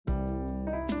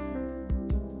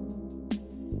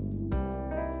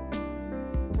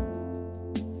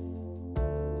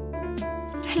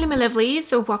Hello my lovelies,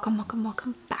 so welcome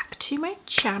back to my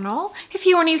channel. If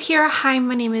you are new here, hi,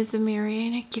 my name is Miri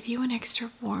and I give you an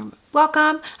extra warm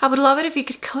welcome. I would love it if you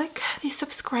could click the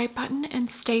subscribe button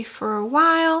and stay for a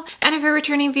while. And if you're a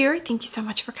returning viewer, thank you so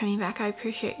much for coming back. I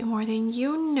appreciate you more than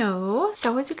you know.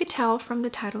 So as you could tell from the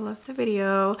title of the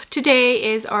video, today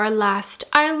is our last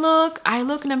eye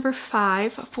look number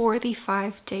 5 for the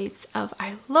 5 days of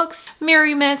eye looks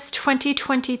Mirimas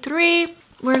 2023.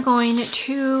 We're going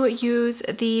to use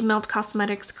the Melt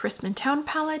Cosmetics Christmas Town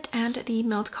palette and the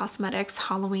Melt Cosmetics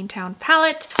Halloween Town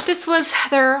palette. This was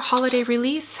their holiday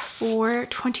release for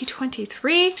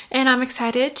 2023 and I'm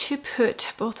excited to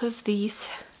put both of these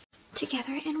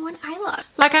together in one eye look.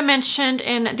 Like I mentioned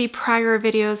in the prior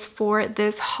videos for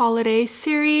this holiday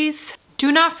series,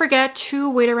 do not forget to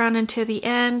wait around until the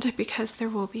end because there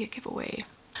will be a giveaway.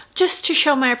 Just to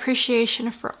show my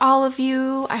appreciation for all of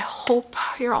you. I hope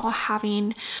you're all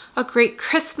having a great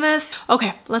Christmas.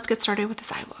 Okay, let's get started with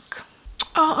this eye look.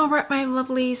 Oh, all right, my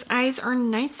lovelies. Eyes are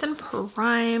nice and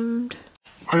primed.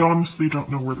 I honestly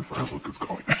don't know where this eye look is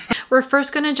going. We're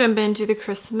first going to jump into the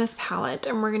Christmas palette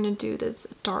and we're going to do this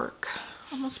dark,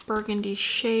 almost burgundy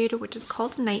shade, which is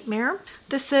called Nightmare.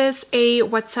 This is a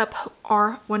What's Up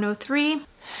R103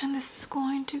 and this is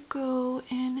going to go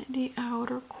in the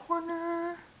outer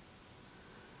corner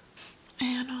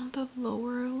and on the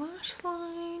lower lash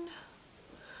line.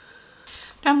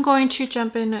 I'm going to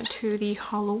jump into the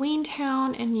Halloween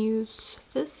Town and use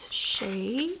this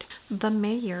shade, the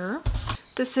Mayor.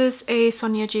 This is a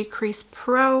Sonia J Crease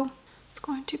Pro. It's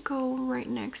going to go right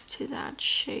next to that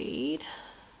shade.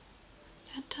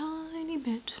 A tiny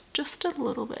bit, just a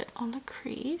little bit on the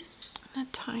crease, and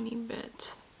a tiny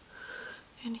bit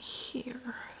in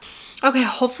here. Okay,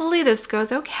 hopefully this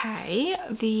goes okay.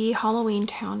 The Halloween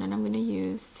Town, and I'm going to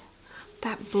use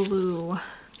that blue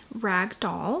rag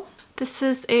doll. This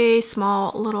is a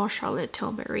small little Charlotte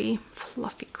Tilbury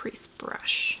fluffy crease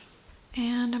brush.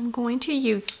 And I'm going to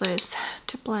use this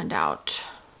to blend out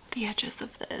the edges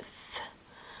of this.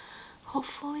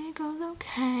 Hopefully it goes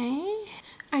okay.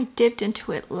 I dipped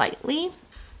into it lightly.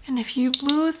 And if you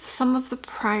lose some of the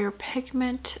prior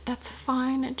pigment, that's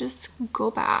fine. Just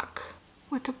go back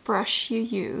with the brush you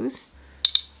use.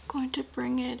 I'm going to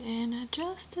bring it in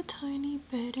just a tiny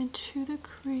bit into the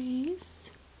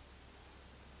crease.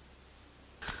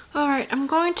 Alright, I'm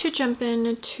going to jump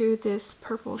into this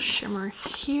purple shimmer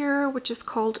here, which is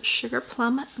called Sugar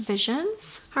Plum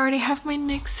Visions. I already have my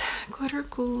NYX glitter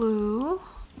glue.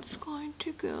 It's going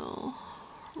to go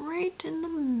right in the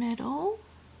middle.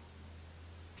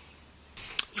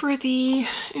 For the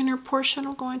inner portion,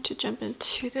 I'm going to jump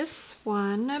into this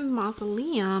one,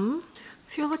 Mausoleum. I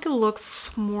feel like it looks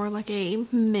more like a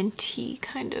minty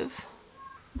kind of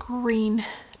green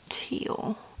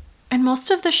teal. And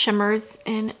most of the shimmers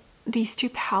in these two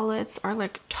palettes are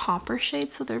like topper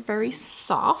shades, so they're very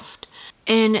soft.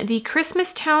 In the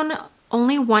Christmas Town,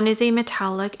 only one is a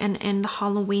metallic, and in the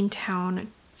Halloween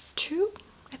Town,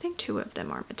 I think two of them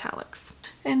are metallics.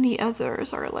 And the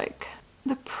others are like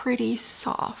the pretty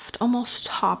soft, almost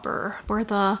topper, where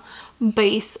the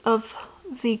base of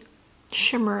the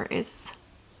shimmer is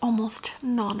almost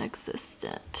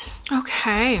non-existent.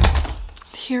 Okay,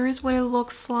 here is what it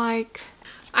looks like.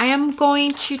 I am going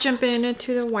to jump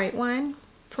into the white one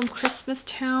from Christmas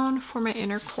Town for my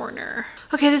inner corner.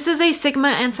 Okay, this is a Sigma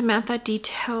and Samantha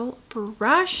detail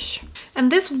brush.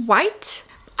 And this white,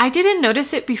 I didn't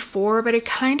notice it before, but it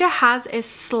kind of has a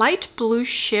slight blue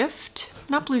shift.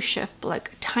 Not blue shift, but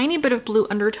like a tiny bit of blue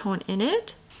undertone in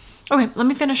it. Okay, let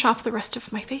me finish off the rest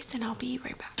of my face and I'll be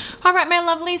right back. All right, my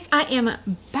lovelies, I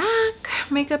am back.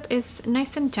 Makeup is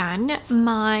nice and done.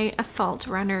 My Assault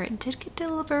Runner did get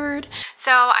delivered,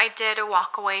 so I did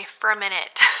walk away for a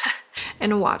minute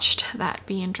and watched that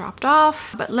being dropped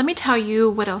off. But let me tell you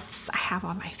what else I have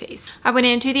on my face. I went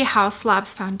into the Haus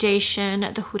Labs foundation,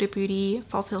 the Huda Beauty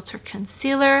Fall Filter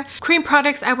Concealer. Cream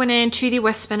products, I went into the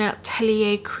Westman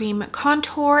Atelier Cream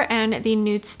Contour and the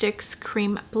Nude Sticks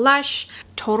Cream Blush.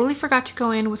 Totally forgot to go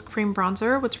in with cream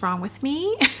bronzer. What's wrong with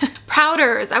me?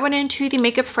 Powders, I went into the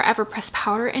Makeup Forever Pressed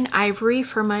Powder in Ivory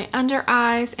for my under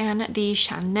eyes and the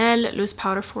Chanel loose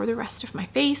powder for the rest of my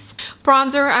face.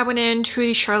 Bronzer, I went into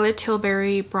the Charlotte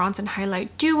Tilbury Bronze and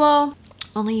Highlight Duo.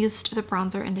 Only used the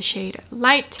bronzer in the shade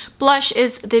Light. Blush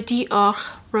is the Dior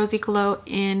Rosy Glow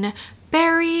in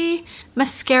Berry.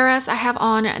 Mascaras, I have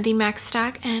on the MAC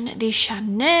Stack and the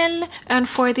Chanel. And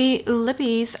for the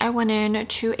lippies, I went in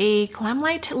to a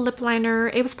Glamlite lip liner.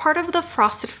 It was part of the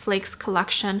Frosted Flakes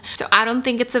collection, so I don't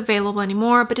think it's available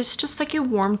anymore, but it's just like a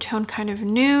warm tone kind of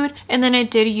nude. And then I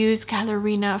did use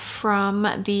Gallerina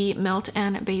from the Melt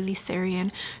and Bailey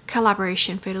Sarian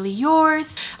collaboration, Fairly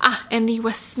Yours. And the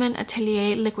Westman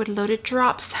Atelier Liquid Loaded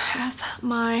Drops as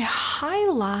my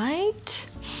highlight.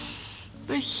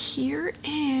 But here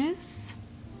is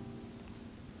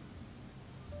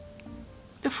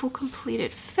the full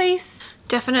completed face.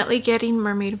 Definitely getting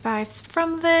mermaid vibes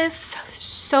from this.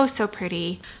 So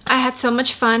pretty. I had so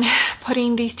much fun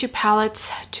putting these two palettes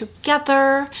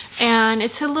together, and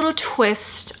it's a little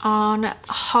twist on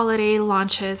holiday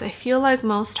launches. I feel like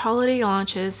most holiday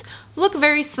launches look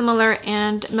very similar,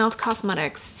 and Melt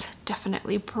Cosmetics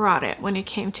definitely brought it when it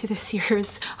came to this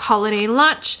year's holiday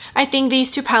launch. I think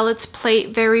these two palettes play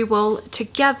very well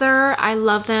together. I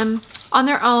love them on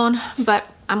their own, but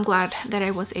I'm glad that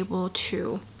I was able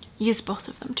to use both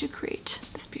of them to create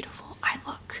this beautiful eye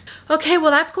look. Okay,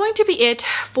 well that's going to be it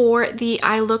for the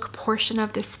eye look portion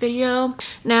of this video.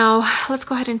 Now let's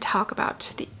go ahead and talk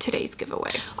about today's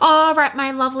giveaway. All right,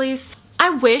 my lovelies. I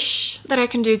wish that I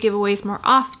can do giveaways more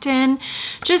often,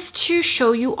 just to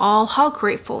show you all how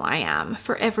grateful I am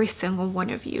for every single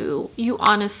one of you. You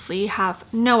honestly have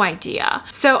no idea.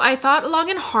 So I thought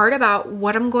long and hard about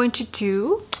what I'm going to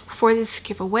do for this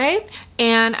giveaway,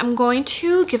 and I'm going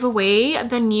to give away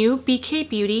the new BK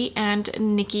Beauty and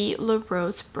Nikki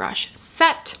LaRose brush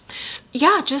set.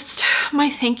 Yeah, just my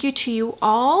thank you to you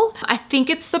all. I think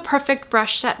it's the perfect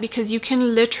brush set because you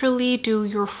can literally do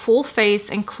your full face,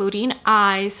 including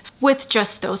eyes, with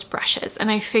just those brushes, and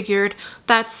I figured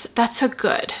that's a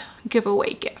good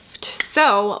giveaway gift.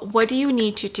 So what do you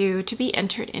need to do to be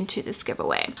entered into this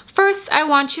giveaway? First, I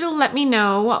want you to let me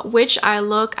know which eye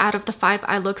look out of the 5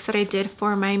 eye looks that I did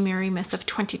for my Mirimas of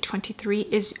 2023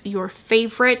 is your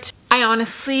favorite. I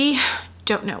honestly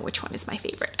don't know which one is my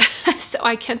favorite, so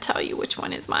I can't tell you which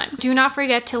one is mine. Do not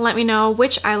forget to let me know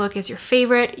which eye look is your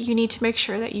favorite. You need to make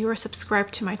sure that you are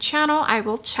subscribed to my channel. I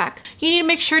will check. You need to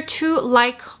make sure to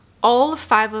like all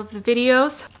 5 of the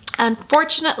videos.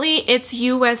 Unfortunately, it's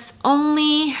US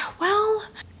only. Well,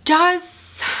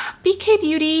 does BK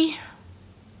Beauty...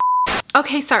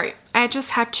 Okay, sorry. I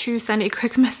just had to send a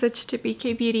quick message to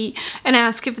BK Beauty and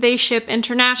ask if they ship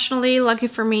internationally. Lucky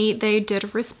for me, they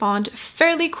did respond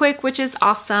fairly quick, which is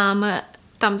awesome.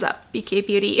 Thumbs up, BK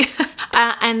Beauty.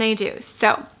 And they do.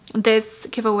 So this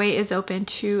giveaway is open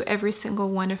to every single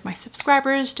one of my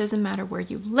subscribers, doesn't matter where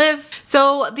you live.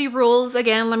 So the rules,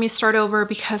 again, let me start over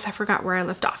because I forgot where I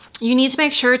left off. You need to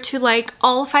make sure to like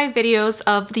all 5 videos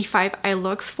of the 5 eye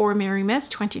looks for Mirimas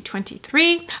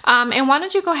 2023. And why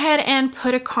don't you go ahead and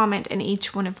put a comment in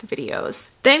each one of the videos.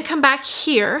 Then come back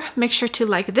here, make sure to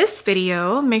like this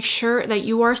video, make sure that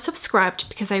you are subscribed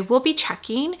because I will be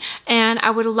checking, and I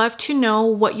would love to know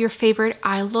what your favorite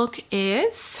eye look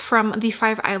is from the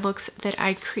 5 eye looks that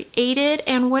I created,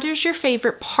 and what is your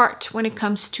favorite part when it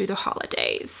comes to the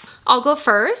holidays. I'll go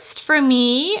first. For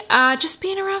me, just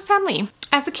being around family.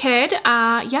 As a kid,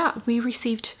 yeah, we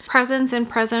received presents, and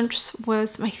presents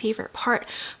was my favorite part.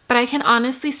 But I can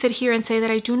honestly sit here and say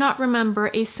that I do not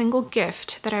remember a single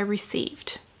gift that I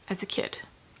received as a kid.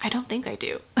 I don't think I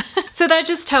do. So that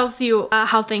just tells you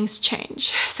how things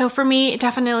change. So for me, it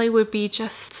definitely would be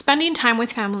just spending time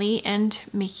with family and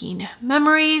making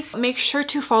memories. Make sure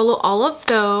to follow all of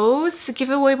those. The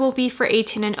giveaway will be for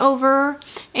 18 and over.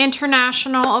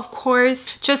 International, of course.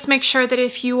 Just make sure that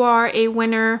if you are a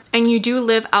winner and you do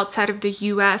live outside of the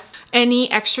US, any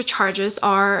extra charges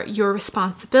are your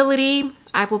responsibility.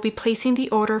 I will be placing the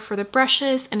order for the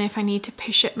brushes, and if I need to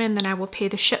pay shipment, then I will pay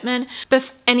the shipment. But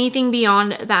if anything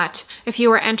beyond that, if you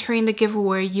are entering the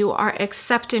giveaway, you are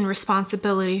accepting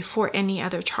responsibility for any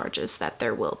other charges that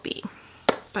there will be.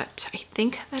 But I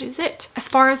think that is it. As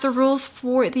far as the rules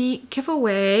for the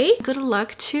giveaway, good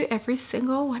luck to every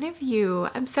single one of you.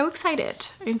 I'm so excited.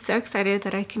 I'm so excited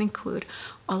that I can include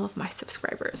all of my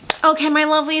subscribers. Okay, my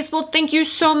lovelies, well, thank you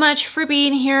so much for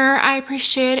being here. I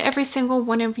appreciate every single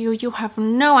one of you. You have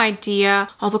no idea.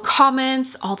 All the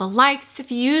comments, all the likes. If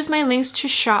you use my links to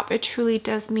shop, it truly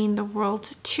does mean the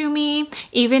world to me.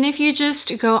 Even if you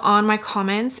just go on my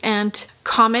comments and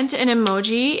comment an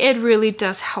emoji, it really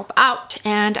does help out.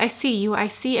 And I see you. I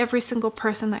see every single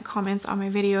person that comments on my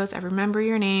videos. I remember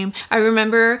your name. I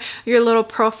remember your little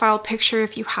profile picture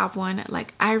if you have one.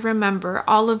 Like, I remember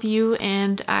all of you,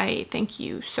 and I thank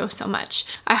you so much.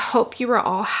 I hope you are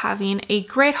all having a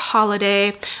great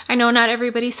holiday. I know not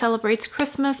everybody celebrates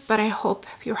Christmas, but I hope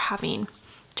you're having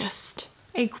just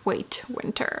a great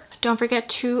winter. Don't forget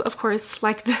to, of course,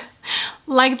 like the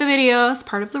video as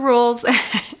part of the rules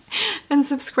and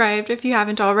subscribe if you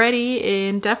haven't already,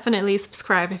 and definitely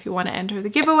subscribe if you want to enter the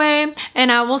giveaway.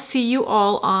 And I will see you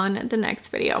all on the next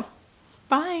video.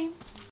 Bye.